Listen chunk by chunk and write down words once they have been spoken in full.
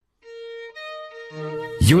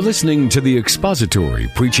You're listening to the expository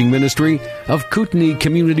preaching ministry of Kootenai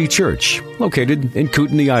Community Church, located in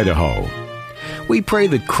Kootenai, Idaho. We pray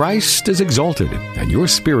that Christ is exalted and your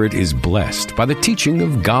spirit is blessed by the teaching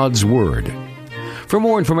of God's Word. For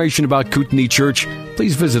more information about Kootenai Church,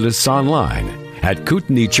 please visit us online at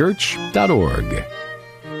kootenaichurch.org.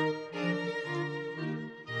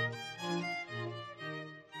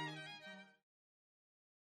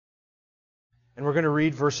 And we're going to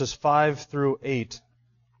read verses 5 through 8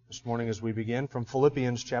 this morning as we begin from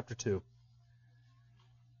Philippians chapter 2.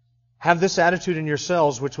 Have this attitude in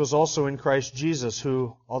yourselves, which was also in Christ Jesus,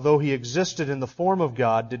 who, although he existed in the form of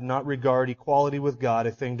God, did not regard equality with God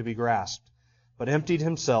a thing to be grasped, but emptied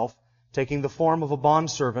himself, taking the form of a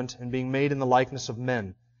bondservant and being made in the likeness of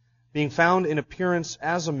men. Being found in appearance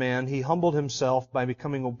as a man, he humbled himself by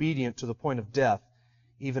becoming obedient to the point of death,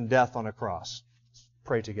 even death on a cross. Let's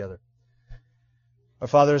pray together. Our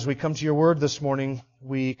Father, as we come to your word this morning,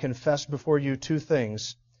 we confess before you two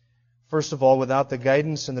things. First of all, without the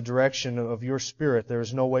guidance and the direction of your Spirit, there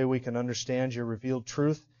is no way we can understand your revealed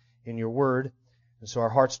truth in your word. And so our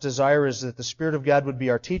heart's desire is that the Spirit of God would be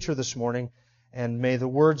our teacher this morning, and may the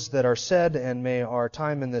words that are said and may our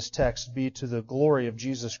time in this text be to the glory of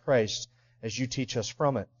Jesus Christ as you teach us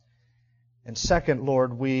from it. And second,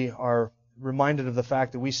 Lord, we are reminded of the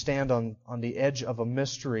fact that we stand on the edge of a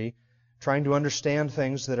mystery, trying to understand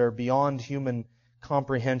things that are beyond human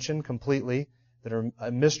comprehension completely, that are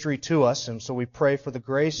a mystery to us. And so we pray for the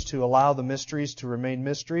grace to allow the mysteries to remain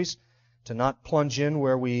mysteries, to not plunge in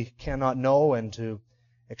where we cannot know, and to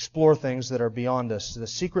explore things that are beyond us. The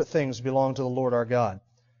secret things belong to the Lord our God,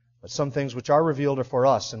 but some things which are revealed are for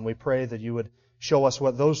us, and we pray that you would show us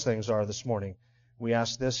what those things are this morning. We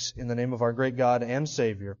ask this in the name of our great God and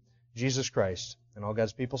Savior, Jesus Christ. And all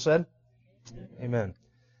God's people said? Amen.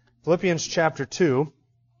 Philippians chapter 2.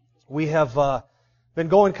 We have been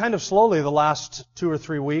going kind of slowly the last 2 or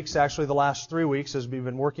 3 weeks, actually the last 3 weeks as we've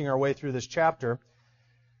been working our way through this chapter.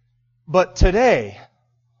 But today,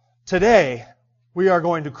 we are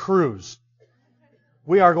going to cruise.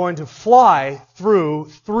 We are going to fly through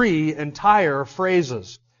 3 entire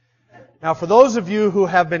phrases. Now, for those of you who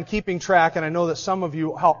have been keeping track, and I know that some of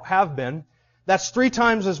you have been, that's 3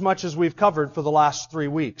 times as much as we've covered for the last 3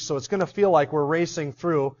 weeks. So it's going to feel like we're racing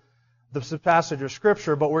through the passage of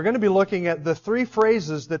Scripture, but we're going to be looking at the 3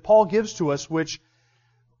 phrases that Paul gives to us which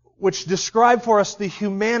describe for us the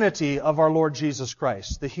humanity of our Lord Jesus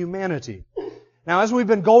Christ. The humanity. Now, as we've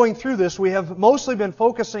been going through this, we have mostly been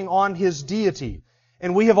focusing on His deity.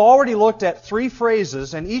 And we have already looked at 3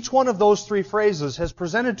 phrases, and each one of those 3 phrases has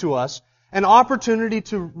presented to us an opportunity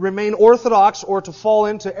to remain orthodox or to fall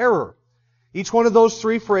into error. Each one of those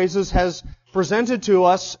 3 phrases has presented to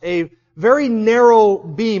us a very narrow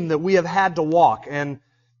beam that we have had to walk. And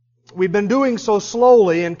we've been doing so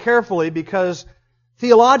slowly and carefully because,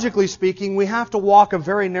 theologically speaking, we have to walk a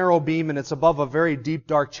very narrow beam and it's above a very deep,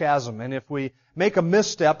 dark chasm. And if we make a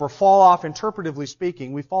misstep or fall off, interpretively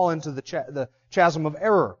speaking, we fall into the chasm of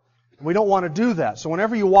error. And we don't want to do that. So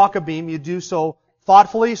whenever you walk a beam, you do so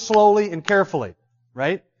thoughtfully, slowly, and carefully.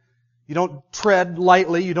 Right? You don't tread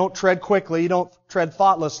lightly, you don't tread quickly, you don't tread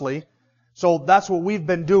thoughtlessly. So that's what we've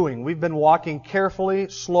been doing. We've been walking carefully,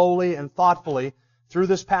 slowly, and thoughtfully through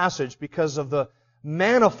this passage because of the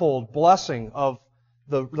manifold blessing of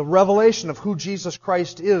the revelation of who Jesus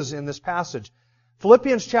Christ is in this passage.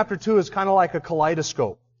 Philippians chapter 2 is kind of like a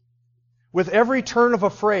kaleidoscope. With every turn of a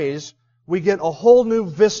phrase, we get a whole new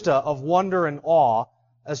vista of wonder and awe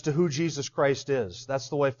as to who Jesus Christ is. That's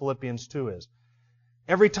the way Philippians 2 is.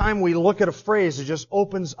 Every time we look at a phrase, it just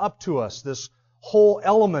opens up to us this whole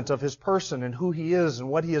element of His person and who He is and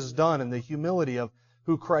what He has done and the humility of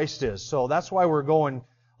who Christ is. So that's why we're going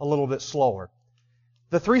a little bit slower.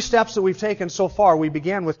 The 3 steps that we've taken so far, we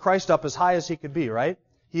began with Christ up as high as He could be, right?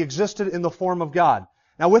 He existed in the form of God.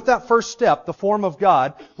 Now with that first step, the form of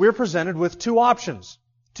God, we're presented with 2 options.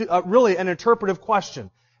 Really an interpretive question.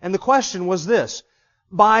 And the question was this: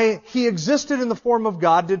 by He existed in the form of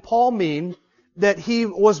God, did Paul mean that He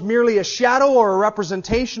was merely a shadow or a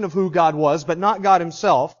representation of who God was, but not God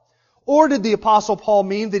Himself? Or did the Apostle Paul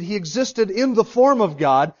mean that He existed in the form of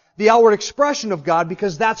God, the outward expression of God,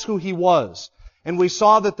 because that's who He was? And we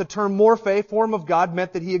saw that the term morphe, form of God,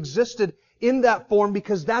 meant that He existed in that form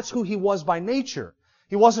because that's who He was by nature.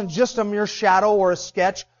 He wasn't just a mere shadow or a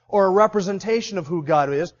sketch or a representation of who God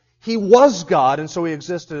is. He was God, and so He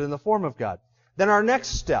existed in the form of God. Then our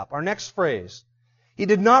next step, our next phrase, He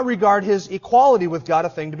did not regard His equality with God a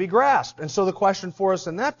thing to be grasped. And so the question for us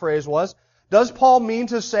in that phrase was, does Paul mean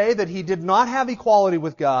to say that he did not have equality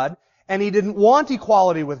with God, and he didn't want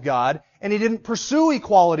equality with God, and he didn't pursue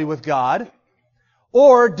equality with God?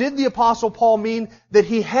 Or did the Apostle Paul mean that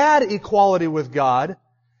he had equality with God,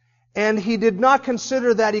 and he did not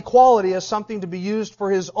consider that equality as something to be used for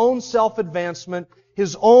his own self-advancement,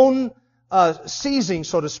 his own seizing,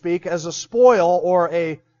 so to speak, as a spoil or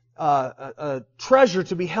a treasure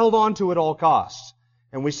to be held on to at all costs?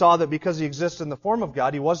 And we saw that because he existed in the form of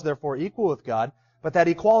God, he was therefore equal with God, but that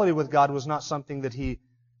equality with God was not something that he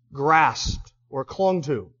grasped or clung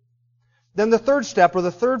to. Then the third step, or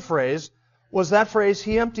the third phrase, was that phrase,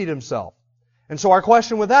 he emptied himself. And so our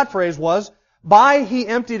question with that phrase was, by he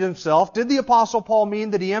emptied himself, did the Apostle Paul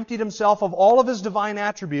mean that he emptied himself of all of his divine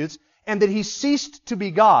attributes and that he ceased to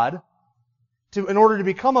be God in order to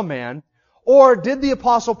become a man? Or did the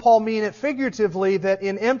Apostle Paul mean it figuratively that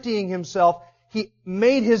in emptying himself, he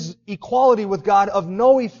made his equality with God of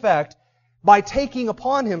no effect by taking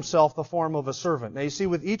upon himself the form of a servant? Now you see,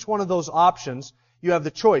 with each one of those options, you have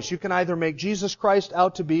the choice. You can either make Jesus Christ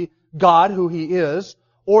out to be God, who He is,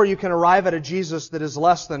 or you can arrive at a Jesus that is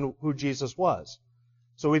less than who Jesus was.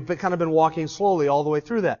 So we've kind of been walking slowly all the way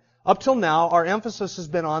through that. Up till now, our emphasis has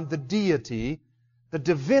been on the deity, the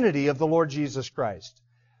divinity of the Lord Jesus Christ.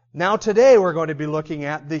 Now today we're going to be looking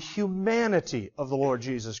at the humanity of the Lord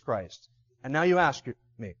Jesus Christ. And now you ask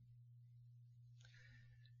me,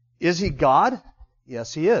 is He God?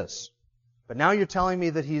 Yes, He is. But now you're telling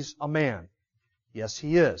me that He's a man. Yes,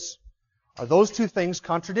 He is. Are those two things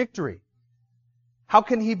contradictory? How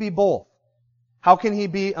can He be both? How can He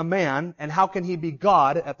be a man, and how can He be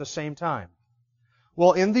God at the same time?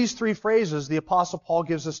 Well, in these three phrases, the Apostle Paul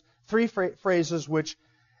gives us three phrases which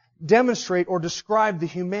demonstrate or describe the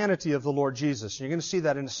humanity of the Lord Jesus. You're going to see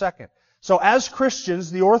that in a second. So as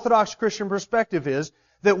Christians, the Orthodox Christian perspective is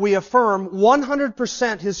that we affirm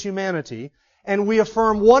 100% His humanity, and we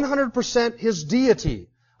affirm 100% His deity.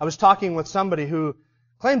 I was talking with somebody who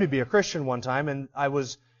claimed to be a Christian one time, and I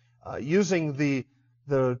was using the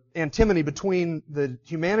antinomy between the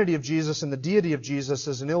humanity of Jesus and the deity of Jesus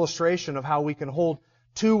as an illustration of how we can hold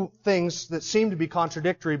two things that seem to be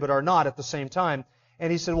contradictory but are not at the same time.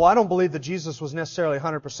 And he said, well, I don't believe that Jesus was necessarily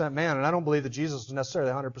 100% man, and I don't believe that Jesus was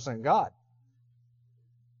necessarily 100% God.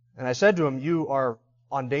 And I said to him, you are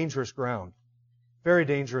on dangerous ground. Very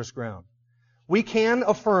dangerous ground. We can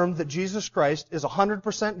affirm that Jesus Christ is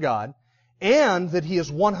 100% God and that He is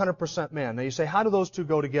 100% man. Now you say, how do those two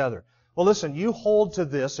go together? Well, listen, you hold to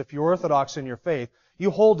this, if you're orthodox in your faith, you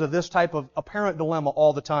hold to this type of apparent dilemma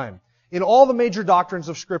all the time. In all the major doctrines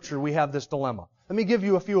of Scripture, we have this dilemma. Let me give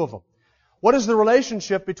you a few of them. What is the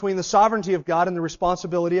relationship between the sovereignty of God and the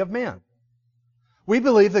responsibility of man? We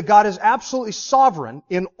believe that God is absolutely sovereign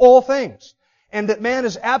in all things, and that man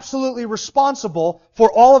is absolutely responsible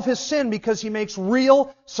for all of his sin because he makes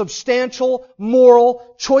real, substantial,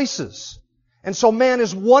 moral choices. And so man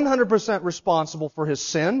is 100% responsible for his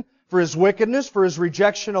sin, for his wickedness, for his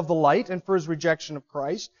rejection of the light, and for his rejection of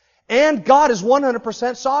Christ. And God is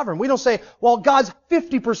 100% sovereign. We don't say, well, God's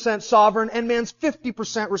 50% sovereign and man's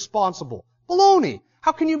 50% responsible. Baloney!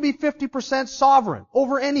 How can you be 50% sovereign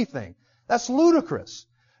over anything? That's ludicrous.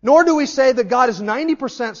 Nor do we say that God is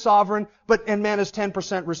 90% sovereign, and man is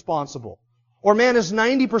 10% responsible. Or man is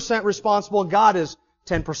 90% responsible and God is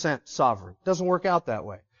 10% sovereign. It doesn't work out that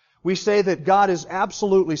way. We say that God is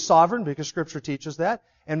absolutely sovereign because Scripture teaches that,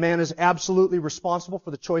 and man is absolutely responsible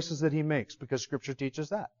for the choices that he makes because Scripture teaches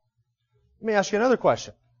that. Let me ask you another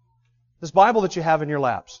question. This Bible that you have in your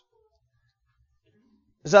laps,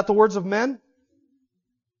 is that the words of men?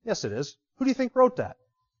 Yes, it is. Who do you think wrote that?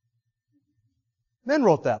 Men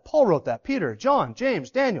wrote that. Paul wrote that. Peter, John,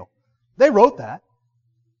 James, Daniel. They wrote that.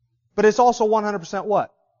 But it's also 100%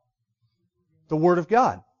 what? The Word of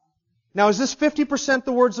God. Now, is this 50%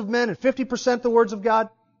 the words of men and 50% the words of God?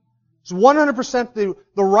 It's 100%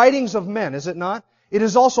 the writings of men, is it not? It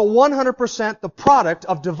is also 100% the product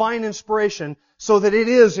of divine inspiration, so that it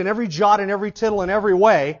is, in every jot and every tittle and every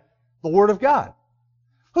way, the Word of God.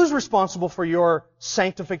 Who's responsible for your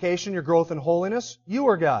sanctification, your growth in holiness? You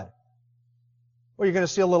or God? Well, you're going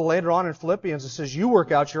to see a little later on in Philippians, it says you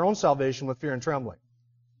work out your own salvation with fear and trembling.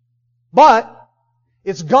 But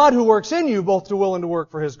it's God who works in you both to will and to work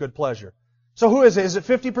for His good pleasure. So who is it? Is it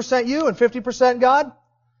 50% you and 50% God?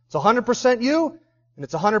 It's 100% you and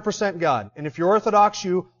it's 100% God. And if you're Orthodox,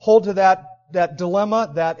 you hold to that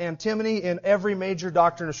dilemma, that antinomy in every major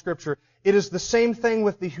doctrine of Scripture. It is the same thing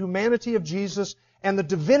with the humanity of Jesus and the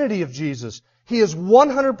divinity of Jesus. He is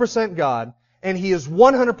 100% God and He is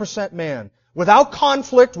 100% man. Without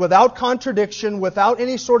conflict, without contradiction, without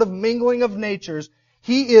any sort of mingling of natures,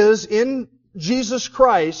 He is, in Jesus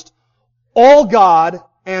Christ, all God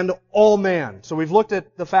and all man. So we've looked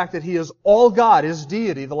at the fact that He is all God, His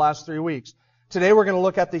deity, the last 3 weeks. Today we're going to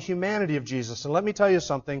look at the humanity of Jesus. And let me tell you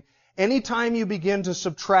something. Anytime you begin to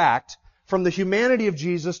subtract from the humanity of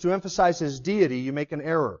Jesus to emphasize His deity, you make an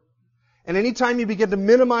error. And anytime you begin to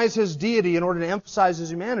minimize His deity in order to emphasize His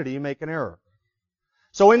humanity, you make an error.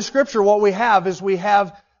 So in Scripture, what we have is we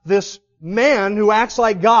have this man who acts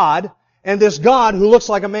like God and this God who looks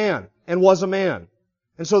like a man and was a man.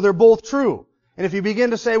 And so they're both true. And if you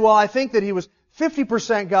begin to say, well, I think that He was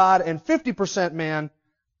 50% God and 50% man,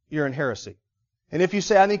 you're in heresy. And if you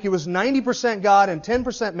say, I think He was 90% God and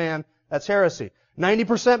 10% man, that's heresy.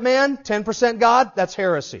 90% man, 10% God, that's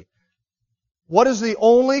heresy. What is the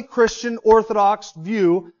only Christian Orthodox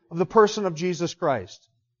view of the person of Jesus Christ?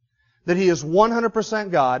 That He is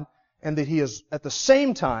 100% God and that He is at the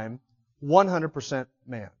same time 100%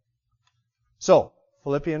 man. So,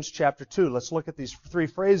 Philippians chapter 2, let's look at these three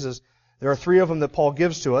phrases. There are three of them that Paul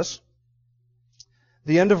gives to us.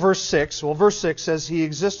 The end of verse 6, well, verse 6 says, He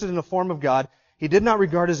existed in the form of God. He did not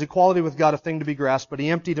regard His equality with God a thing to be grasped, but He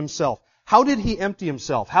emptied Himself. How did He empty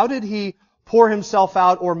Himself? How did He pour Himself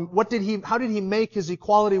out, or how did He make His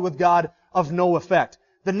equality with God of no effect?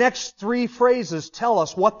 The next three phrases tell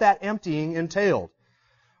us what that emptying entailed.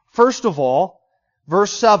 First of all,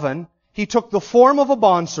 verse 7, He took the form of a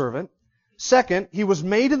bondservant. Second, He was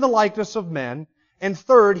made in the likeness of men. And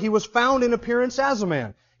third, He was found in appearance as a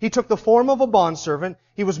man. He took the form of a bondservant.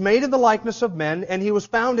 He was made in the likeness of men, and He was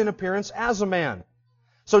found in appearance as a man.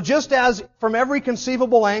 So just as from every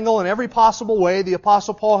conceivable angle and every possible way the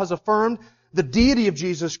Apostle Paul has affirmed the deity of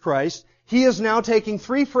Jesus Christ, he is now taking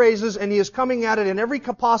three phrases and he is coming at it in every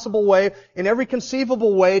possible way, in every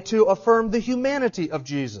conceivable way to affirm the humanity of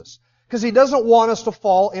Jesus. Because he doesn't want us to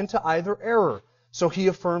fall into either error. So he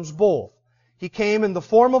affirms both. He came in the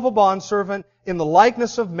form of a bondservant, in the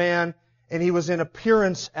likeness of man, and He was in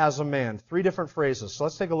appearance as a man. Three different phrases. So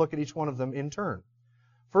let's take a look at each one of them in turn.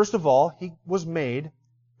 First of all, He was made,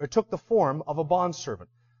 or took the form of a bondservant.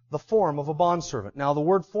 The form of a bondservant. Now the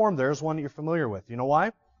word form there is one that you're familiar with. You know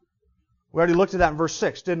why? We already looked at that in verse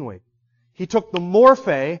 6, didn't we? He took the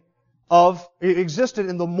morphe He existed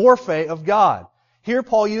in the morphe of God. Here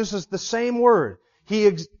Paul uses the same word. He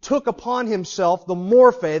took upon Himself the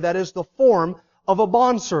morphe, that is the form of a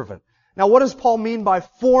bondservant. Now what does Paul mean by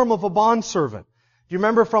form of a bondservant? Do you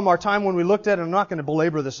remember from our time when we looked at it? I'm not going to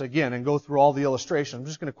belabor this again and go through all the illustrations. I'm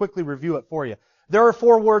just going to quickly review it for you. There are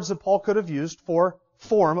four words that Paul could have used for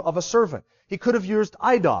form of a servant. He could have used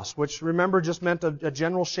eidos, which remember just meant a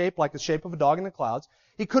general shape like the shape of a dog in the clouds.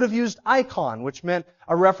 He could have used icon, which meant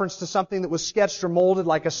a reference to something that was sketched or molded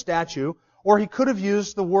like a statue. Or he could have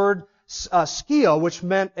used the word skia, which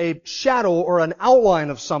meant a shadow or an outline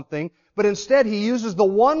of something. But instead he uses the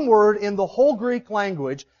one word in the whole Greek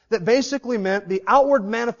language that basically meant the outward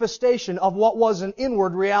manifestation of what was an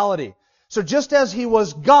inward reality. So just as He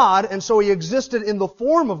was God, and so He existed in the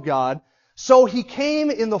form of God, so He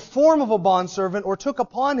came in the form of a bondservant, or took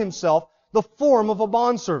upon Himself the form of a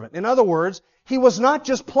bondservant. In other words, He was not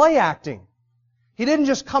just play acting. He didn't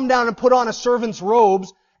just come down and put on a servant's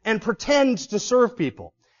robes and pretend to serve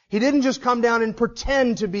people. He didn't just come down and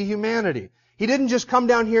pretend to be humanity. He didn't just come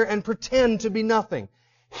down here and pretend to be nothing.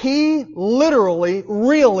 He literally,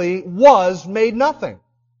 really was made nothing.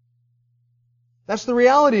 That's the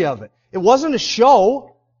reality of it. It wasn't a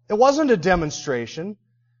show. It wasn't a demonstration.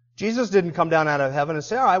 Jesus didn't come down out of heaven and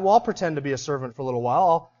say, all right, well, I'll pretend to be a servant for a little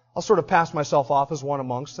while. I'll sort of pass myself off as one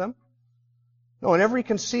amongst them. No, in every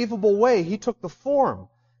conceivable way, He took the form.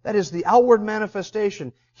 That is the outward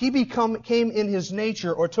manifestation. He came in His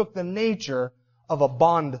nature, or took the nature of a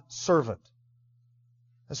bond servant.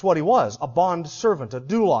 That's what He was, a bond servant, a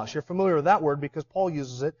doulos. You're familiar with that word because Paul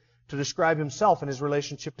uses it to describe himself and his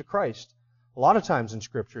relationship to Christ. A lot of times in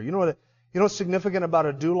Scripture. You know what's significant about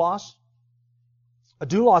a doulos? A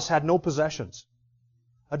doulos had no possessions.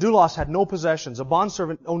 A doulos had no possessions. A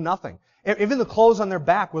bondservant owned nothing. Even the clothes on their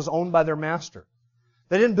back was owned by their master.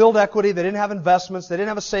 They didn't build equity. They didn't have investments. They didn't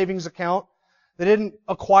have a savings account. They didn't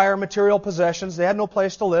acquire material possessions. They had no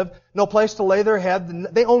place to live, no place to lay their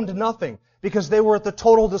head. They owned nothing because they were at the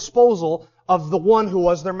total disposal of the one who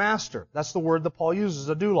was their master. That's the word that Paul uses,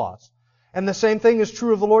 a doulos. And the same thing is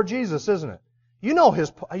true of the Lord Jesus, isn't it? You know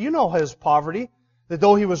His poverty, that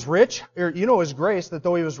though He was rich, or you know His grace, that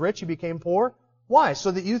though He was rich, He became poor. Why? So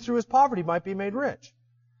that you through His poverty might be made rich.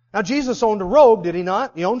 Now Jesus owned a robe, did He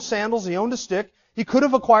not? He owned sandals, He owned a stick. He could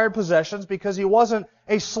have acquired possessions because He wasn't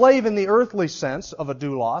a slave in the earthly sense of a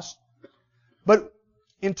doulos. But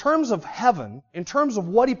in terms of heaven, in terms of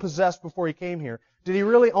what He possessed before He came here, did He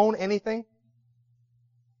really own anything?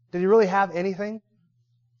 Did He really have anything?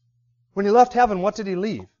 When He left heaven, what did He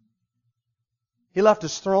leave? He left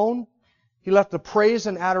His throne. He left the praise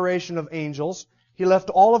and adoration of angels. He left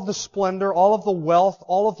all of the splendor, all of the wealth,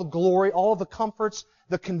 all of the glory, all of the comforts,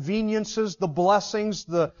 the conveniences, the blessings,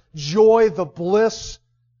 the joy, the bliss,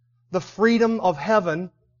 the freedom of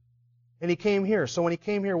heaven, and He came here. So when He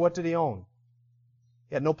came here, what did He own?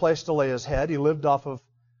 He had no place to lay His head. He lived off of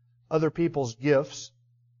other people's gifts.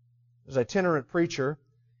 As an itinerant preacher,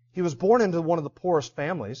 He was born into one of the poorest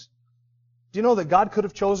families. Do you know that God could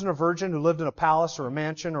have chosen a virgin who lived in a palace or a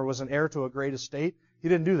mansion or was an heir to a great estate? He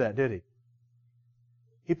didn't do that, did He?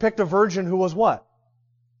 He picked a virgin who was what?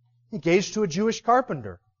 Engaged to a Jewish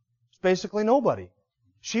carpenter. It's basically nobody.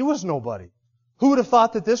 She was nobody. Who would have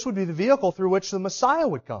thought that this would be the vehicle through which the Messiah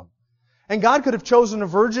would come? And God could have chosen a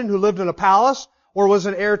virgin who lived in a palace, or was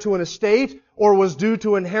an heir to an estate, or was due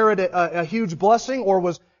to inherit a huge blessing, or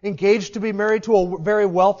was engaged to be married to a very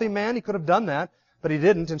wealthy man. He could have done that, but He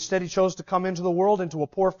didn't. Instead, He chose to come into the world, into a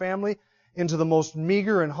poor family, into the most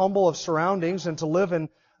meager and humble of surroundings, and to live in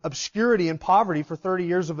obscurity and poverty for 30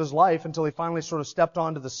 years of His life until He finally sort of stepped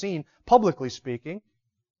onto the scene, publicly speaking.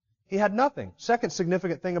 He had nothing. Second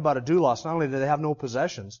significant thing about a doulos, not only did they have no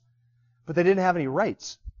possessions, but they didn't have any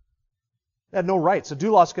rights. They had no rights. A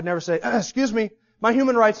doulos could never say, excuse me, my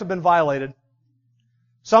human rights have been violated.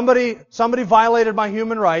 Somebody violated my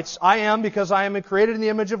human rights. I am, because I am created in the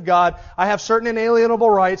image of God. I have certain inalienable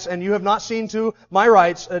rights, and you have not seen to my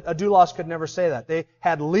rights. A doulos could never say that. They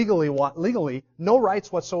had legally no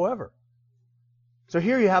rights whatsoever. So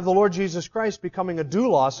here you have the Lord Jesus Christ becoming a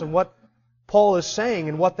doulos, and what Paul is saying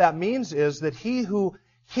and what that means is that He who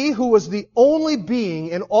was the only being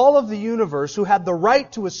in all of the universe who had the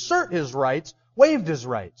right to assert His rights, waived His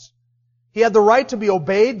rights. He had the right to be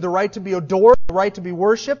obeyed, the right to be adored, the right to be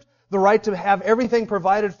worshipped, the right to have everything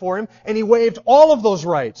provided for Him, and He waived all of those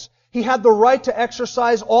rights. He had the right to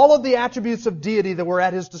exercise all of the attributes of deity that were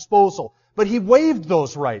at His disposal, but He waived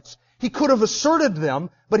those rights. He could have asserted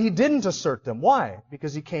them, but He didn't assert them. Why?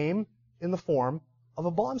 Because He came in the form of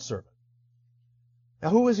a bondservant. Now,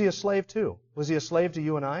 who was He a slave to? Was He a slave to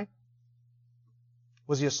you and I?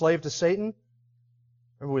 Was He a slave to Satan?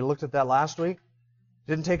 Remember we looked at that last week?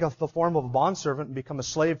 He didn't take the form of a bondservant and become a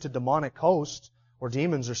slave to demonic hosts or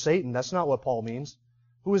demons or Satan. That's not what Paul means.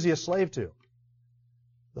 Who is He a slave to?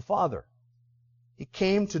 The Father. He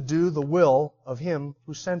came to do the will of Him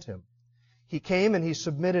who sent Him. He came and He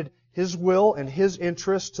submitted His will and His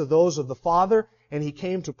interests to those of the Father, and He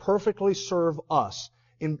came to perfectly serve us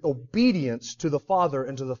in obedience to the Father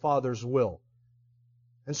and to the Father's will.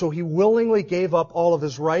 And so He willingly gave up all of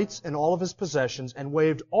His rights and all of His possessions and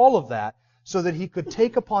waived all of that so that He could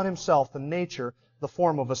take upon Himself the nature, the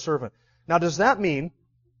form of a servant. Now, does that mean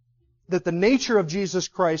that the nature of Jesus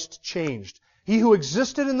Christ changed? He who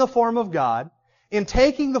existed in the form of God, in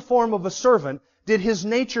taking the form of a servant, did His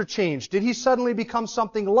nature change? Did He suddenly become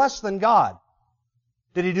something less than God?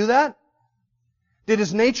 Did He do that? Did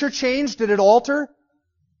His nature change? Did it alter?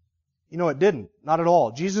 You know, it didn't. Not at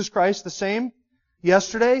all. Jesus Christ the same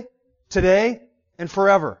yesterday, today, and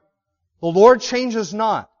forever. The Lord changes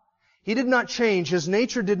not. He did not change. His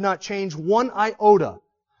nature did not change one iota.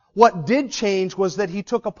 What did change was that He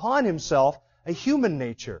took upon Himself a human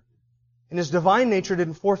nature. And His divine nature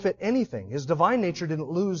didn't forfeit anything. His divine nature didn't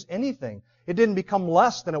lose anything. It didn't become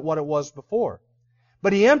less than what it was before.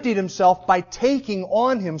 But He emptied Himself by taking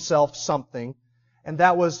on Himself something, and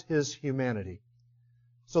that was His humanity.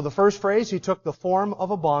 So the first phrase, He took the form of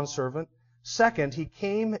a bondservant. Second, He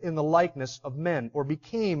came in the likeness of men, or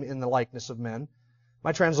became in the likeness of men.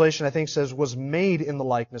 My translation, I think, says, was made in the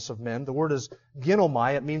likeness of men. The word is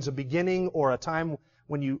ginomai. It means a beginning or a time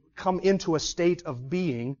when you come into a state of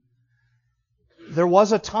being. There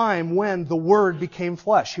was a time when the Word became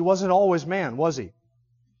flesh. He wasn't always man, was He?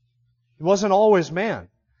 He wasn't always man.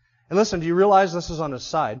 And listen, do you realize, this is on His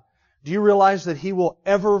side, do you realize that He will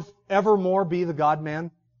evermore be the God-man?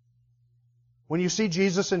 When you see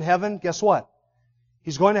Jesus in heaven, guess what?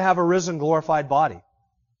 He's going to have a risen, glorified body.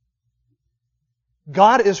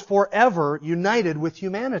 God is forever united with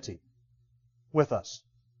humanity, with us.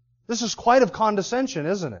 This is quite of condescension,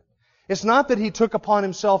 isn't it? It's not that He took upon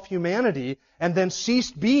Himself humanity and then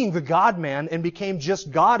ceased being the God-man and became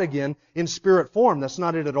just God again in spirit form. That's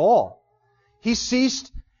not it at all. He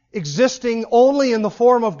ceased existing only in the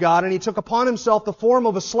form of God, and He took upon Himself the form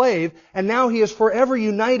of a slave, and now He is forever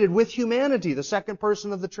united with humanity. The second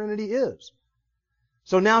person of the Trinity is.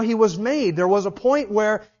 So now He was made. There was a point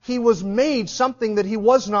where He was made something that He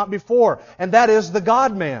was not before, and that is the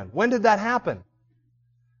God-man. When did that happen?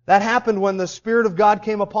 That happened when the Spirit of God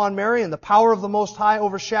came upon Mary and the power of the Most High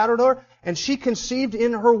overshadowed her, and she conceived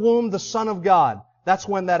in her womb the Son of God. That's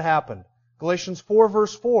when that happened. Galatians 4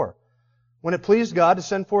 verse 4. When it pleased God to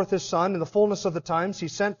send forth His Son, in the fullness of the times He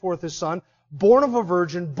sent forth His Son, born of a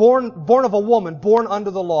virgin, born of a woman, born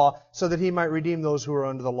under the law, so that He might redeem those who are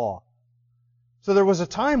under the law. So there was a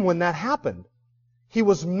time when that happened. He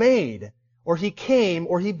was made, or He came,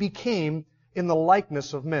 or He became in the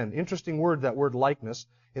likeness of men. Interesting word, that word likeness.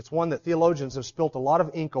 It's one that theologians have spilt a lot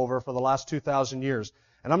of ink over for the last 2,000 years.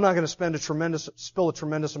 And I'm not going to spill a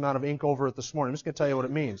tremendous amount of ink over it this morning. I'm just going to tell you what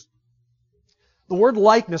it means. The word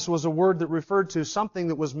likeness was a word that referred to something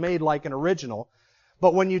that was made like an original.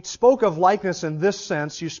 But when you spoke of likeness in this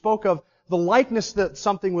sense, you spoke of the likeness that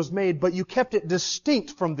something was made, but you kept it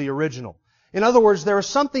distinct from the original. In other words, there is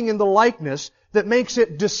something in the likeness that makes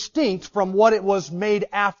it distinct from what it was made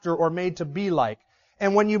after or made to be like.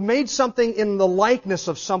 And when you made something in the likeness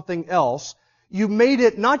of something else, you made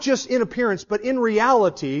it not just in appearance, but in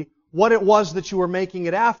reality, what it was that you were making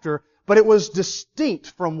it after, but it was distinct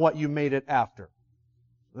from what you made it after.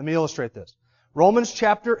 Let me illustrate this. Romans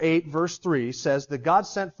chapter 8, verse 3 says that God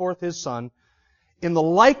sent forth His Son in the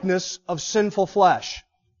likeness of sinful flesh,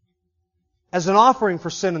 as an offering for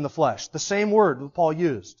sin in the flesh. The same word that Paul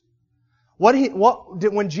used.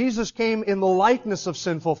 When Jesus came in the likeness of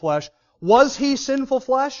sinful flesh, was He sinful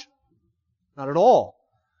flesh? Not at all.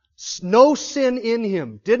 No sin in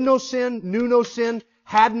Him. Did no sin, knew no sin,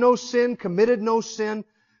 had no sin, committed no sin.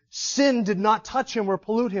 Sin did not touch Him or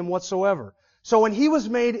pollute Him whatsoever. So when He was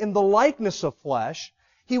made in the likeness of flesh,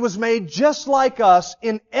 He was made just like us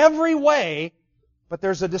in every way, but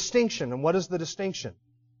there's a distinction. And what is the distinction?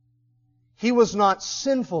 He was not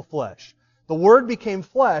sinful flesh. The Word became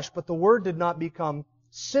flesh, but the Word did not become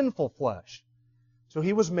sinful flesh. So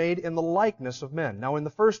He was made in the likeness of men. Now in the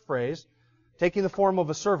first phrase, taking the form of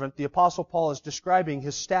a servant, the Apostle Paul is describing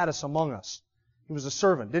His status among us. He was a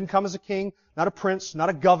servant. Didn't come as a king, not a prince, not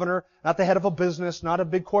a governor, not the head of a business, not a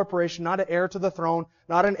big corporation, not an heir to the throne,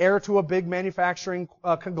 not an heir to a big manufacturing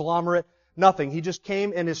conglomerate, nothing. He just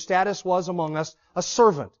came and His status was among us a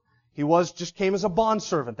servant. He just came as a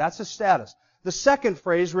bondservant. That's His status. The second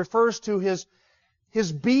phrase refers to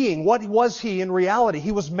His being. What was He in reality?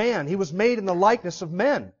 He was man. He was made in the likeness of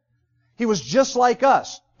men. He was just like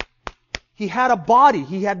us. He had a body.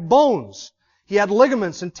 He had bones. He had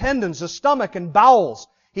ligaments and tendons, a stomach and bowels.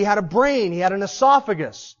 He had a brain. He had an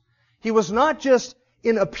esophagus. He was not just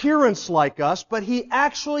in appearance like us, but He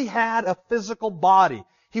actually had a physical body.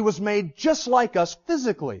 He was made just like us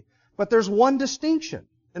physically. But there's one distinction.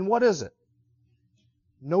 And what is it?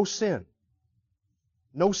 No sin.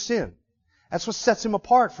 No sin. That's what sets Him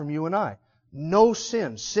apart from you and I. No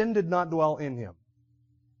sin. Sin did not dwell in Him.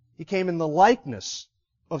 He came in the likeness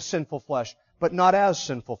of sinful flesh, but not as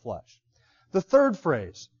sinful flesh. The third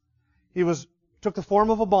phrase, He took the form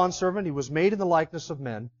of a bondservant. He was made in the likeness of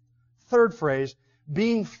men. Third phrase,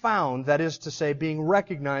 being found, that is to say, being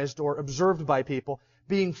recognized or observed by people,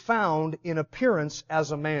 being found in appearance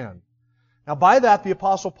as a man. Now by that, the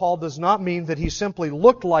Apostle Paul does not mean that He simply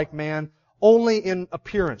looked like man only in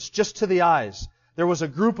appearance, just to the eyes. There was a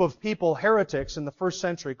group of people, heretics, in the first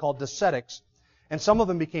century called Docetics, and some of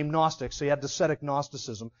them became Gnostics, so you had Docetic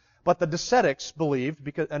Gnosticism. But the Docetics believed,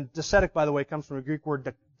 and Docetic, by the way, comes from the Greek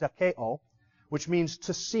word dokeo, which means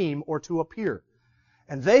to seem or to appear.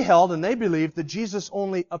 And they held and they believed that Jesus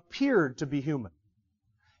only appeared to be human.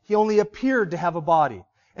 He only appeared to have a body.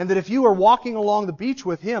 And that if you were walking along the beach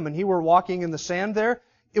with Him and He were walking in the sand there,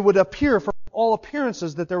 it would appear from all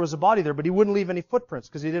appearances that there was a body there, but He wouldn't leave any footprints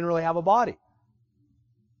because He didn't really have a body.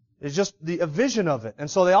 It's just a vision of it. And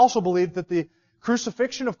so they also believed that the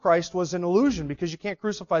crucifixion of Christ was an illusion, because you can't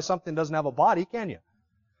crucify something that doesn't have a body, can you?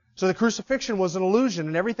 So the crucifixion was an illusion,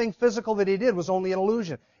 and everything physical that He did was only an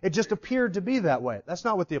illusion. It just appeared to be that way. That's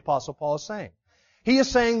not what the Apostle Paul is saying. He is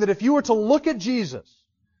saying that if you were to look at Jesus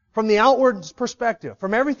from the outward perspective,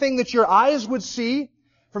 from everything that your eyes would see,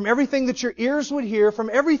 from everything that your ears would hear, from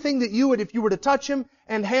everything that you would, if you were to touch Him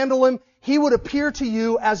and handle Him, He would appear to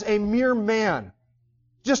you as a mere man.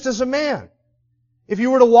 Just as a man. If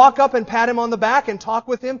you were to walk up and pat Him on the back and talk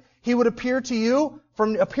with Him, He would appear to you,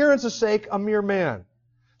 from appearance's sake, a mere man.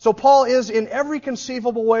 So Paul is, in every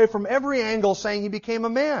conceivable way, from every angle, saying He became a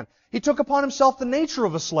man. He took upon Himself the nature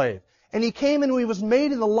of a slave. And He came and He was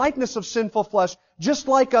made in the likeness of sinful flesh, just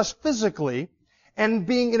like us physically. And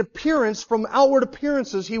being in appearance, from outward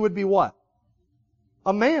appearances, He would be what?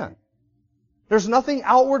 A man. There's nothing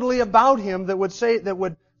outwardly about Him that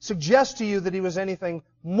would suggest to you that He was anything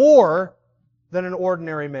more than an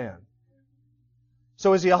ordinary man.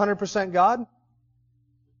 So is He 100% God?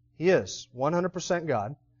 He is 100%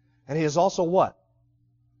 God. And He is also what?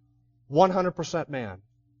 100% man.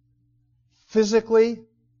 Physically,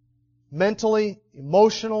 mentally,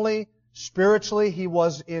 emotionally, Spiritually, He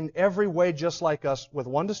was in every way just like us, with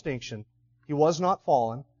one distinction. He was not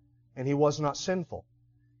fallen, and He was not sinful.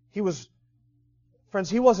 Friends,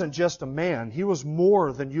 He wasn't just a man. He was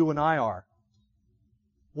more than you and I are.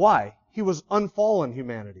 Why? He was unfallen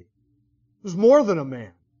humanity. He was more than a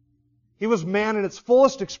man. He was man in its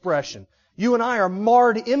fullest expression. You and I are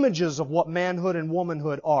marred images of what manhood and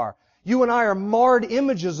womanhood are. You and I are marred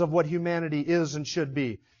images of what humanity is and should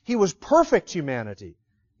be. He was perfect humanity.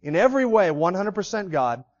 In every way, 100%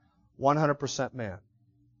 God, 100% man.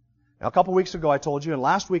 Now, a couple weeks ago I told you, and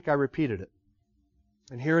last week I repeated it.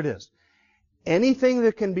 And here it is. Anything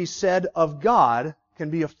that can be said of God can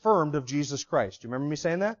be affirmed of Jesus Christ. Do you remember me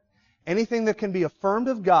saying that? Anything that can be affirmed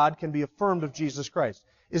of God can be affirmed of Jesus Christ.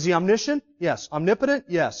 Is He omniscient? Yes. Omnipotent?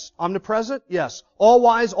 Yes. Omnipresent? Yes.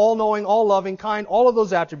 All-wise, all-knowing, all-loving, kind, all of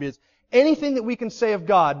those attributes. Anything that we can say of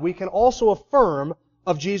God, we can also affirm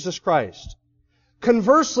of Jesus Christ.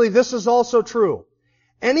 Conversely, this is also true.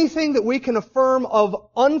 Anything that we can affirm of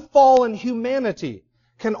unfallen humanity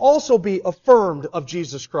can also be affirmed of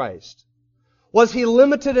Jesus Christ. Was He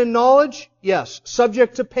limited in knowledge? Yes.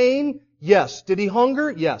 Subject to pain? Yes. Did He hunger?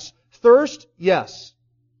 Yes. Thirst? Yes.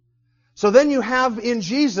 So then you have in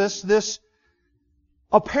Jesus this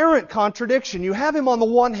apparent contradiction. You have Him on the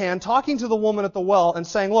one hand talking to the woman at the well and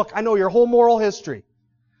saying, look, I know your whole moral history.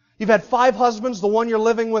 You've had 5 husbands. The one you're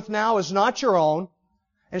living with now is not your own.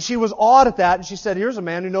 And she was awed at that, and she said, here's a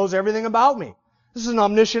man who knows everything about me. This is an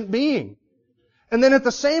omniscient being. And then at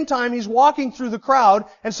the same time, He's walking through the crowd,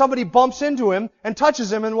 and somebody bumps into Him and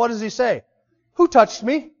touches Him, and what does He say? Who touched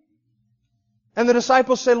me? And the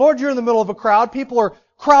disciples say, Lord, you're in the middle of a crowd. People are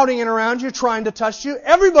crowding in around you, trying to touch you.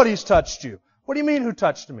 Everybody's touched you. What do you mean, who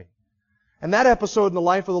touched me? And that episode in the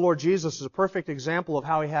life of the Lord Jesus is a perfect example of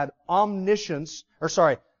how He had omnipotence,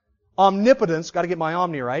 got to get my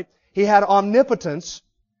omni right. He had omnipotence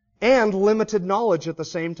and limited knowledge at the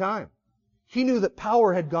same time. He knew that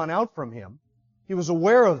power had gone out from Him. He was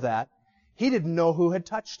aware of that. He didn't know who had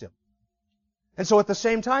touched Him. And so at the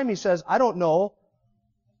same time He says, I don't know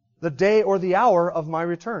the day or the hour of my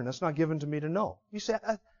return. That's not given to me to know. You say,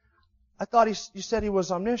 I thought you said He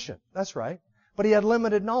was omniscient. That's right. But He had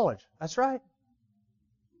limited knowledge. That's right.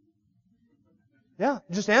 Yeah,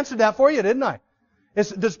 I just answered that for you, didn't I?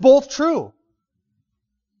 It's both true.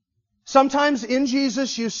 Sometimes in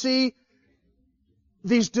Jesus you see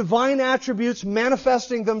these divine attributes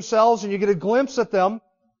manifesting themselves and you get a glimpse at them.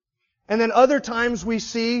 And then other times we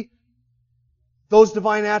see those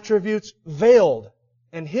divine attributes veiled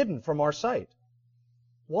and hidden from our sight.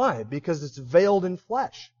 Why? Because it's veiled in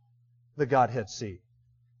flesh, the Godhead see.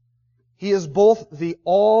 He is both the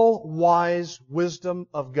all-wise wisdom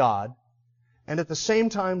of God, and at the same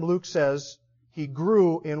time, Luke says, He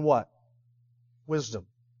grew in what? Wisdom.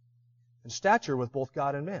 In stature with both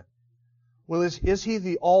God and man. Well, is He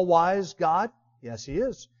the all-wise God? Yes, He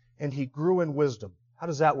is. And He grew in wisdom. How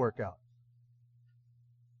does that work out?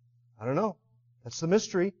 I don't know. That's the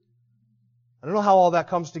mystery. I don't know how all that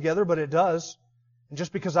comes together, but it does. And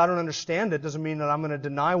just because I don't understand it doesn't mean that I'm going to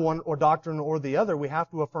deny one or doctrine or the other. We have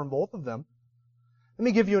to affirm both of them. Let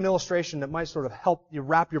me give you an illustration that might sort of help you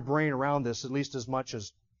wrap your brain around this, at least as much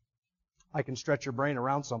as I can stretch your brain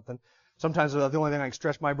around something. Sometimes the only thing I can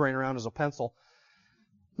stretch my brain around is a pencil.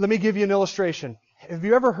 Let me give you an illustration. Have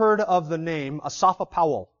you ever heard of the name Asafa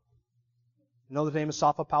Powell? You know the name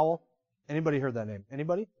Asafa Powell? Anybody heard that name?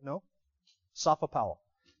 Anybody? No? Asafa Powell.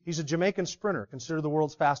 He's a Jamaican sprinter, considered the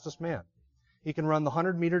world's fastest man. He can run the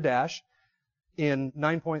 100-meter dash in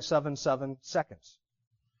 9.77 seconds.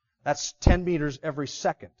 That's 10 meters every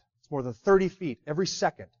second. It's more than 30 feet every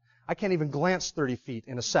second. I can't even glance 30 feet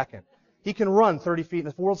in a second. He can run 30 feet,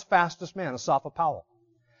 and the world's fastest man, Asafa Powell.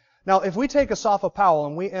 Now, if we take Asafa Powell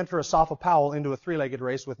and we enter Asafa Powell into a 3-legged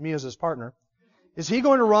race with me as his partner, is he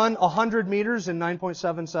going to run 100 meters in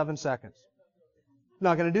 9.77 seconds?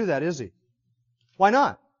 Not going to do that, is he? Why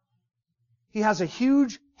not? He has a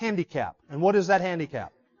huge handicap. And what is that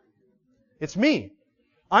handicap? It's me.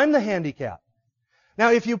 I'm the handicap.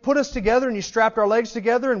 Now, if you put us together and you strapped our legs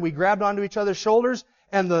together and we grabbed onto each other's shoulders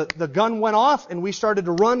and the gun went off and we started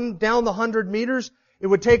to run down the 100 meters, it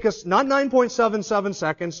would take us not 9.77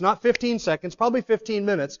 seconds, not 15 seconds, probably 15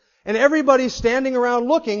 minutes. And everybody's standing around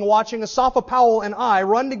looking, watching Asafa Powell and I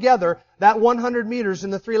run together that 100 meters in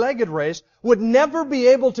the 3-legged race, would never be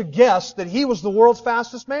able to guess that he was the world's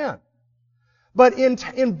fastest man. But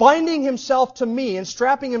in binding himself to me and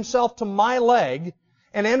strapping himself to my leg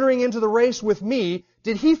and entering into the race with me,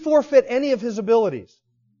 did he forfeit any of his abilities?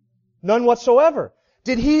 None whatsoever.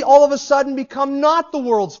 Did he all of a sudden become not the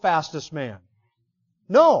world's fastest man?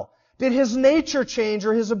 No. Did his nature change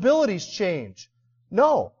or his abilities change?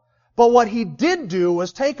 No. But what He did do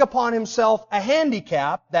was take upon Himself a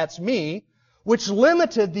handicap, that's me, which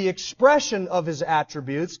limited the expression of His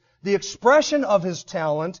attributes, the expression of His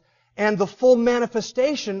talent, and the full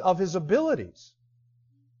manifestation of His abilities.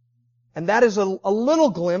 And that is a little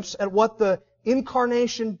glimpse at what the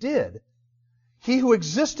incarnation did. He who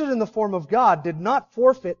existed in the form of God did not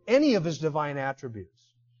forfeit any of His divine attributes.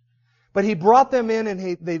 But He brought them in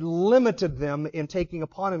and they limited them in taking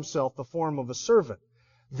upon Himself the form of a servant.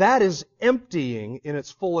 That is emptying in its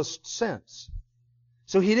fullest sense.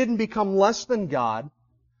 So He didn't become less than God,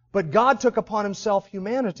 but God took upon Himself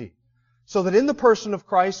humanity. So that in the person of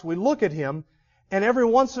Christ we look at Him, and every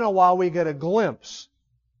once in a while we get a glimpse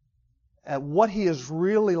at what He is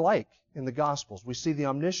really like in the Gospels. We see the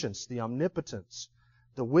omniscience, the omnipotence,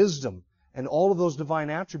 the wisdom, and all of those divine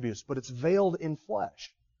attributes, but it's veiled in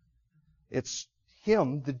flesh. It's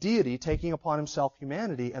Him, the deity, taking upon Himself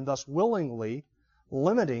humanity and thus willingly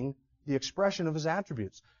limiting the expression of His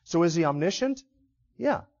attributes. So is He omniscient?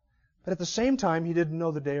 Yeah. But at the same time, He didn't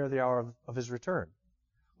know the day or the hour of His return.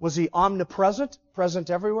 Was He omnipresent, present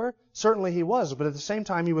everywhere? Certainly He was, but at the same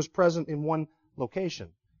time He was present in one location,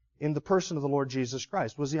 in the person of the Lord Jesus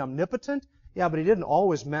Christ. Was He omnipotent? Yeah, but He didn't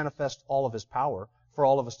always manifest all of His power for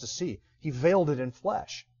all of us to see. He veiled it in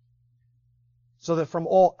flesh. So that from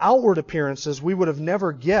all outward appearances, we would have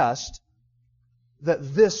never guessed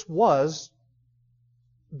that this was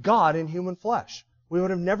God in human flesh. We would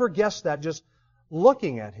have never guessed that just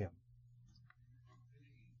looking at Him.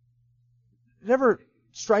 Did it ever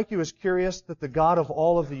strike you as curious that the God of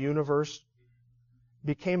all of the universe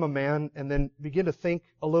became a man and then begin to think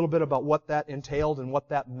a little bit about what that entailed and what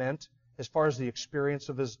that meant as far as the experience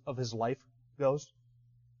of his life goes?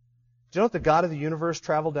 Do you know that the God of the universe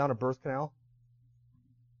traveled down a birth canal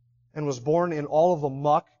and was born in all of the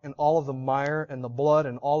muck and all of the mire and the blood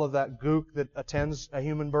and all of that gook that attends a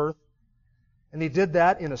human birth? And He did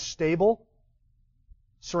that in a stable,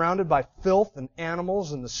 surrounded by filth and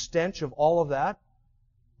animals and the stench of all of that,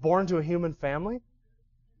 born to a human family?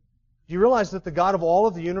 Do you realize that the God of all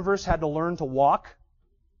of the universe had to learn to walk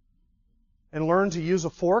and learn to use a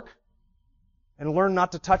fork and learn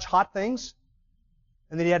not to touch hot things?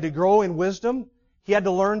 And that He had to grow in wisdom. He had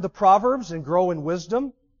to learn the Proverbs and grow in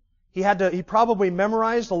wisdom. He probably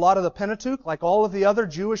memorized a lot of the Pentateuch like all of the other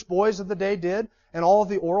Jewish boys of the day did, and all of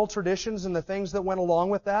the oral traditions and the things that went along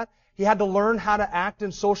with that. He had to learn how to act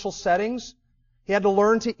in social settings. He had to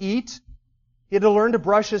learn to eat. He had to learn to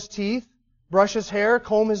brush his teeth, brush his hair,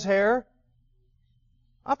 comb his hair.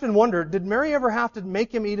 I often wonder, did Mary ever have to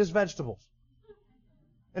make Him eat His vegetables?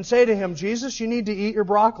 And say to Him, Jesus, you need to eat your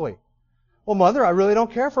broccoli. Well, Mother, I really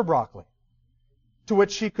don't care for broccoli. To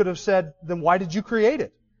which she could have said, then why did you create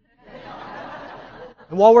it?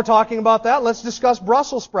 And while we're talking about that, let's discuss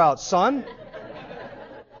Brussels sprouts, son.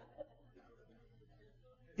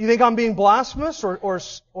 You think I'm being blasphemous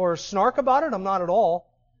or snark about it? I'm not at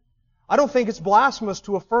all. I don't think it's blasphemous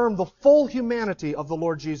to affirm the full humanity of the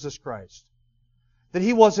Lord Jesus Christ. That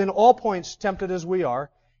He was in all points tempted as we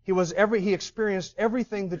are. He experienced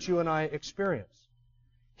everything that you and I experience.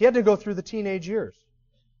 He had to go through the teenage years.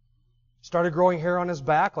 Started growing hair on His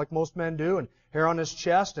back like most men do, and hair on His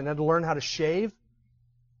chest, and had to learn how to shave.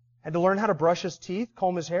 Had to learn how to brush His teeth,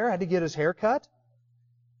 comb His hair, had to get His hair cut.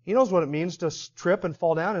 He knows what it means to trip and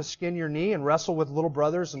fall down and skin your knee and wrestle with little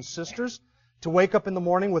brothers and sisters. To wake up in the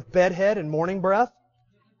morning with bedhead and morning breath,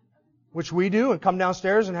 which we do, and come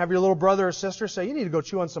downstairs and have your little brother or sister say, you need to go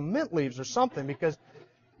chew on some mint leaves or something because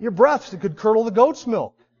your breath could curdle the goat's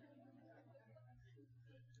milk.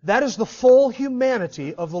 That is the full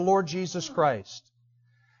humanity of the Lord Jesus Christ.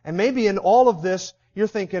 And maybe in all of this, you're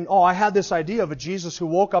thinking, oh, I had this idea of a Jesus who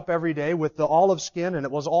woke up every day with the olive skin and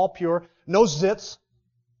it was all pure, no zits,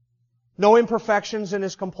 no imperfections in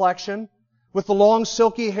His complexion, with the long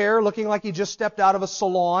silky hair looking like He just stepped out of a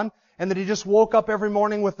salon, and that He just woke up every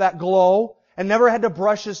morning with that glow, and never had to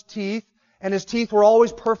brush His teeth, and His teeth were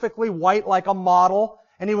always perfectly white like a model,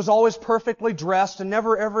 and He was always perfectly dressed, and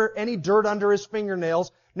never ever any dirt under His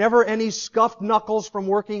fingernails, never any scuffed knuckles from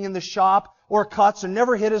working in the shop, or cuts, and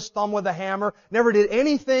never hit His thumb with a hammer, never did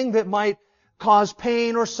anything that might cause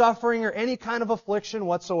pain or suffering or any kind of affliction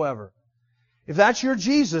whatsoever. If that's your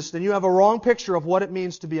Jesus, then you have a wrong picture of what it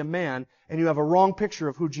means to be a man, and you have a wrong picture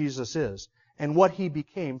of who Jesus is and what He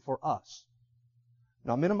became for us.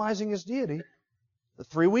 Now, minimizing His deity, the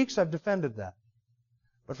 3 weeks I've defended that.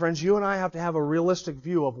 But friends, you and I have to have a realistic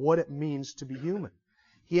view of what it means to be human.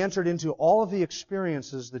 He entered into all of the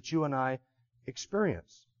experiences that you and I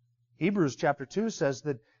experience. Hebrews chapter 2 says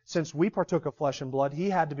that since we partook of flesh and blood,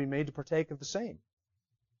 He had to be made to partake of the same,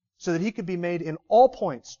 so that He could be made in all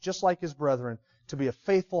points just like His brethren, to be a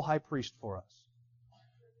faithful high priest for us.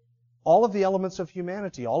 All of the elements of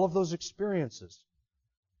humanity, all of those experiences,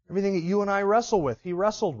 everything that you and I wrestle with, He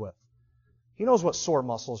wrestled with. He knows what sore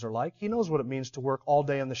muscles are like. He knows what it means to work all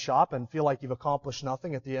day in the shop and feel like you've accomplished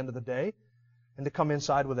nothing at the end of the day, and to come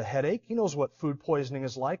inside with a headache. He knows what food poisoning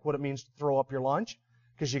is like, what it means to throw up your lunch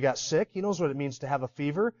because you got sick. He knows what it means to have a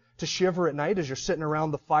fever, to shiver at night as you're sitting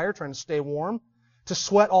around the fire trying to stay warm, to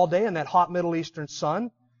sweat all day in that hot Middle Eastern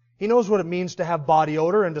sun. He knows what it means to have body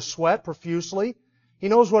odor and to sweat profusely. He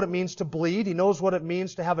knows what it means to bleed. He knows what it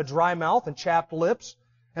means to have a dry mouth and chapped lips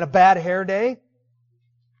and a bad hair day.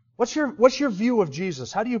 What's your view of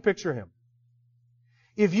Jesus? How do you picture Him?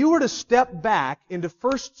 If you were to step back into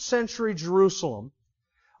first century Jerusalem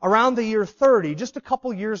around the year 30, just a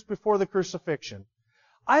couple years before the crucifixion,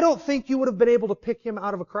 I don't think you would have been able to pick Him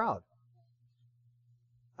out of a crowd.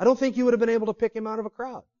 I don't think you would have been able to pick Him out of a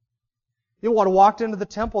crowd. You would have walked into the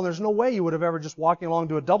temple and there's no way you would have ever just walking along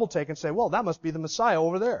to a double take and say, well, that must be the Messiah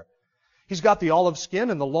over there. He's got the olive skin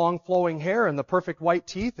and the long flowing hair and the perfect white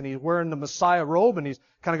teeth, and he's wearing the Messiah robe, and he's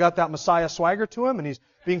kind of got that Messiah swagger to him, and he's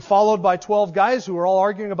being followed by 12 guys who are all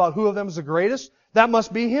arguing about who of them is the greatest. That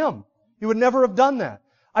must be Him. He would never have done that.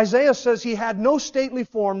 Isaiah says He had no stately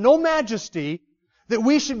form, no majesty, that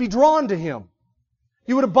we should be drawn to Him.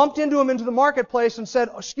 You would have bumped into Him into the marketplace and said,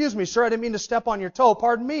 excuse me, sir, I didn't mean to step on your toe,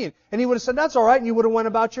 pardon me. And He would have said, that's all right, and you would have went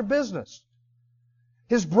about your business.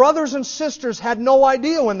 His brothers and sisters had no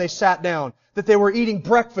idea when they sat down that they were eating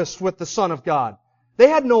breakfast with the Son of God. They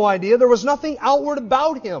had no idea. There was nothing outward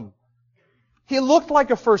about Him. He looked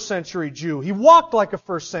like a first century Jew. He walked like a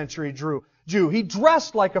first century Jew. He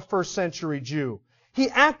dressed like a first century Jew. He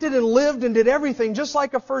acted and lived and did everything just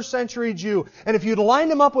like a first century Jew. And if you'd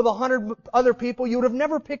lined Him up with 100 other people, you would have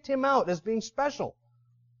never picked Him out as being special.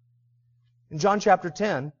 In John chapter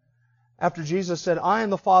 10, after Jesus said, I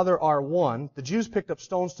and the Father are one, the Jews picked up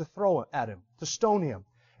stones to throw at Him, to stone Him.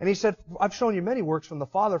 And He said, I've shown you many works from the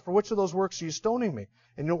Father. For which of those works are you stoning me?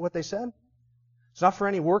 And you know what they said? It's not for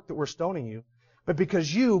any work that we're stoning you, but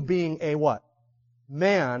because you, being a what?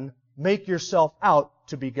 Man, make yourself out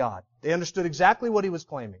to be God. They understood exactly what He was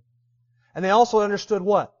claiming. And they also understood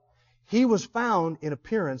what? He was found in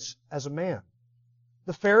appearance as a man.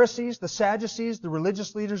 The Pharisees, the Sadducees, the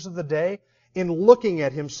religious leaders of the day, in looking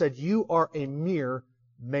at Him said, you are a mere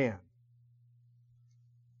man.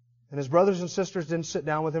 And His brothers and sisters didn't sit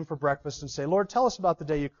down with Him for breakfast and say, Lord, tell us about the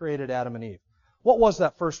day you created Adam and Eve. What was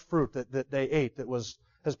that first fruit that they ate that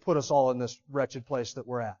has put us all in this wretched place that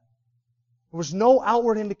we're at? There was no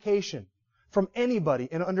outward indication from anybody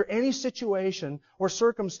and under any situation or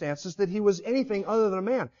circumstances that He was anything other than a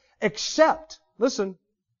man. Except, listen,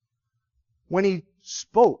 when He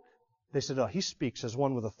spoke. They said, oh, He speaks as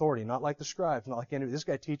one with authority, not like the scribes, not like anybody. This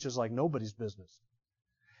guy teaches like nobody's business.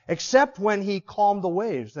 Except when He calmed the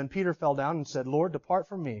waves. Then Peter fell down and said, Lord, depart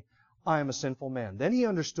from me. I am a sinful man. Then he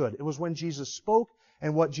understood. It was when Jesus spoke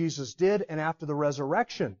and what Jesus did and after the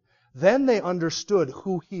resurrection. Then they understood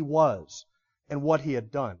who He was and what He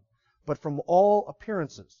had done. But from all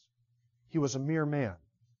appearances, He was a mere man.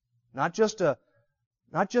 Not just a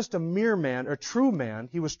mere man, or true man.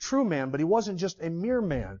 He was true man, but He wasn't just a mere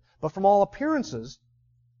man. But from all appearances,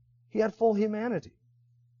 He had full humanity.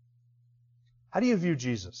 How do you view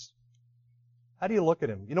Jesus? How do you look at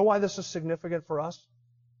Him? You know why this is significant for us?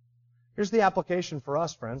 Here's the application for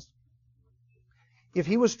us, friends. If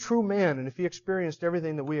He was true man, and if He experienced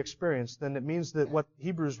everything that we experienced, then it means that what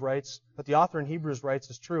the author in Hebrews writes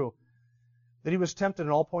is true, that He was tempted in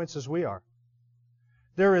all points as we are.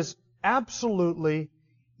 There is absolutely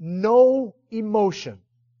no emotion,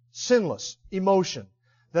 sinless emotion,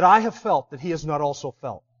 that I have felt that He has not also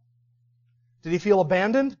felt. Did He feel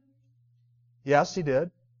abandoned? Yes, He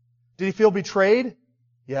did. Did He feel betrayed?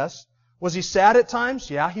 Yes. Was He sad at times?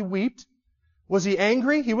 Yeah, He wept. Was He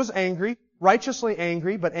angry? He was angry, righteously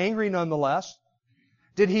angry, but angry nonetheless.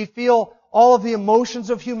 Did He feel all of the emotions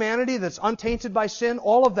of humanity that's untainted by sin?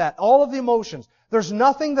 All of that, all of the emotions. There's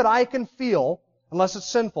nothing that I can feel, unless it's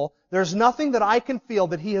sinful, there's nothing that I can feel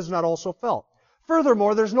that He has not also felt.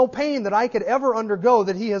 Furthermore, there's no pain that I could ever undergo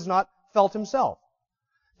that He has not felt Himself.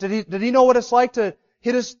 Did He know what it's like to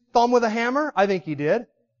hit His thumb with a hammer? I think He did.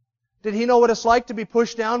 Did He know what it's like to be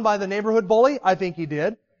pushed down by the neighborhood bully? I think He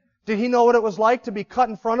did. Did He know what it was like to be cut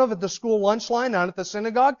in front of at the school lunch line down at the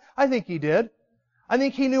synagogue? I think He did. I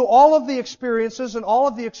think He knew all of the experiences and all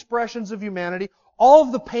of the expressions of humanity, all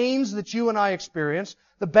of the pains that you and I experience,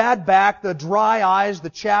 the bad back, the dry eyes, the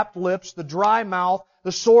chapped lips, the dry mouth,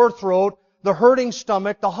 the sore throat, the hurting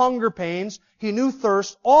stomach, the hunger pains. He knew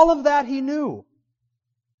thirst. All of that He knew.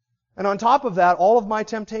 And on top of that, all of my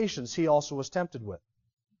temptations He also was tempted with.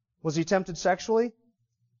 Was he tempted sexually?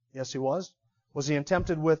 Yes, he was. Was he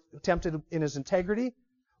tempted in his integrity?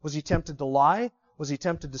 Was he tempted to lie? Was he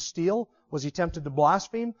tempted to steal? Was he tempted to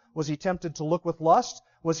blaspheme? Was he tempted to look with lust?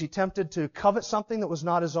 Was he tempted to covet something that was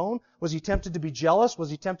not his own? Was he tempted to be jealous? Was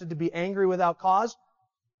he tempted to be angry without cause?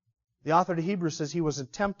 The author to Hebrews says he was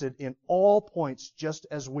tempted in all points just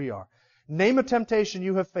as we are. Name a temptation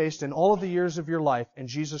you have faced in all of the years of your life, and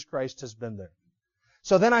Jesus Christ has been there.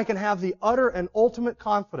 So then I can have the utter and ultimate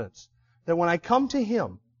confidence that when I come to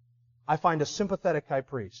Him, I find a sympathetic high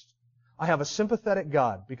priest. I have a sympathetic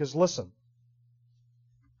God, because listen,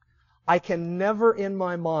 I can never in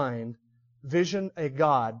my mind vision a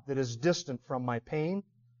God that is distant from my pain,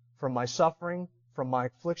 from my suffering, from my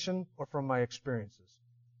affliction, or from my experiences.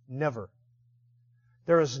 Never.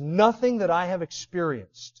 There is nothing that I have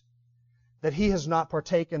experienced that He has not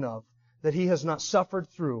partaken of, that He has not suffered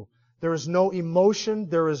through. There is no emotion,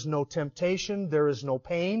 there is no temptation, there is no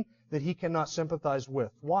pain that He cannot sympathize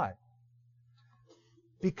with. Why?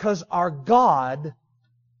 Because our God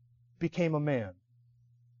became a man.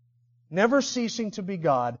 Never ceasing to be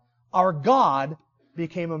God, our God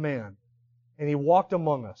became a man. And He walked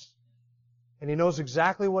among us. And He knows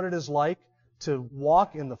exactly what it is like to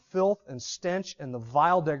walk in the filth and stench and the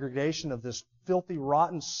vile degradation of this filthy,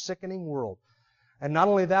 rotten, sickening world. And not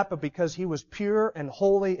only that, but because He was pure and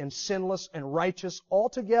holy and sinless and righteous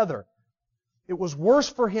altogether, it was worse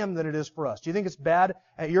for Him than it is for us. Do you think it's bad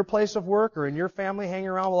at your place of work or in your family hanging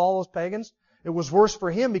around with all those pagans? It was worse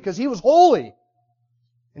for Him because He was holy.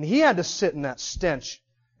 And He had to sit in that stench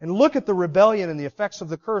and look at the rebellion and the effects of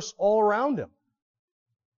the curse all around Him.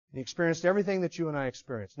 And He experienced everything that you and I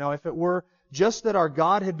experienced. Now, if it were just that our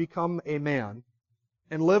God had become a man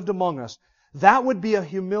and lived among us, that would be a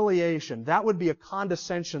humiliation. That would be a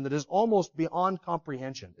condescension that is almost beyond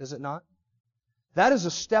comprehension, is it not? That is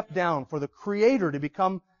a step down for the Creator to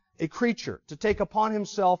become a creature, to take upon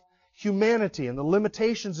Himself humanity and the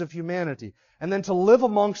limitations of humanity, and then to live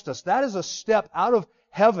amongst us. That is a step out of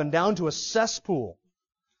heaven down to a cesspool.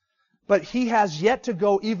 But He has yet to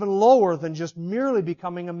go even lower than just merely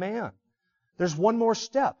becoming a man. There's one more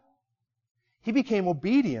step. He became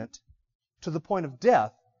obedient to the point of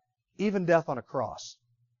death, even death on a cross.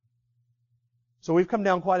 So we've come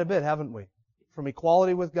down quite a bit, haven't we? From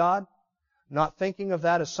equality with God, not thinking of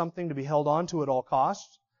that as something to be held on to at all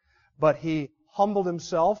costs, but He humbled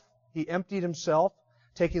Himself, He emptied Himself,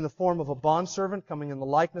 taking the form of a bondservant, coming in the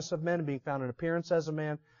likeness of men and being found in appearance as a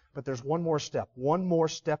man. But there's one more step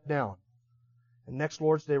down. And next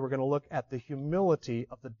Lord's Day we're going to look at the humility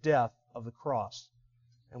of the death of the cross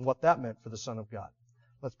and what that meant for the Son of God.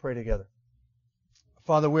 Let's pray together.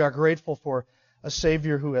 Father, we are grateful for a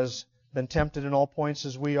Savior who has been tempted in all points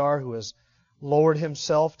as we are, who has lowered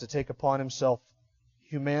Himself to take upon Himself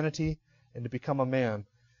humanity and to become a man.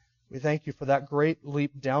 We thank You for that great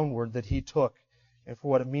leap downward that He took and for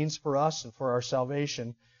what it means for us and for our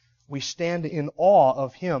salvation. We stand in awe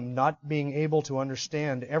of Him, not being able to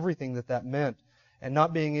understand everything that meant and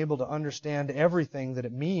not being able to understand everything that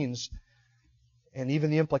it means and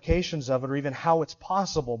even the implications of it or even how it's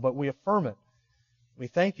possible, but we affirm it. We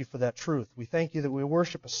thank You for that truth. We thank You that we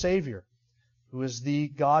worship a Savior who is the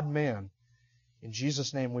God-man. In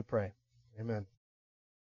Jesus' name we pray. Amen.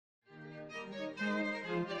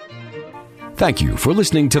 Thank you for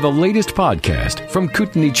listening to the latest podcast from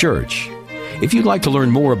Kootenai Church. If you'd like to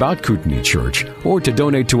learn more about Kootenai Church or to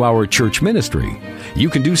donate to our church ministry, you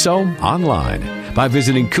can do so online by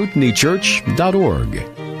visiting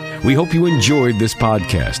kootenaichurch.org. We hope you enjoyed this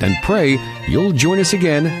podcast and pray you'll join us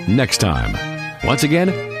again next time. Once again,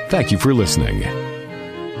 thank you for listening.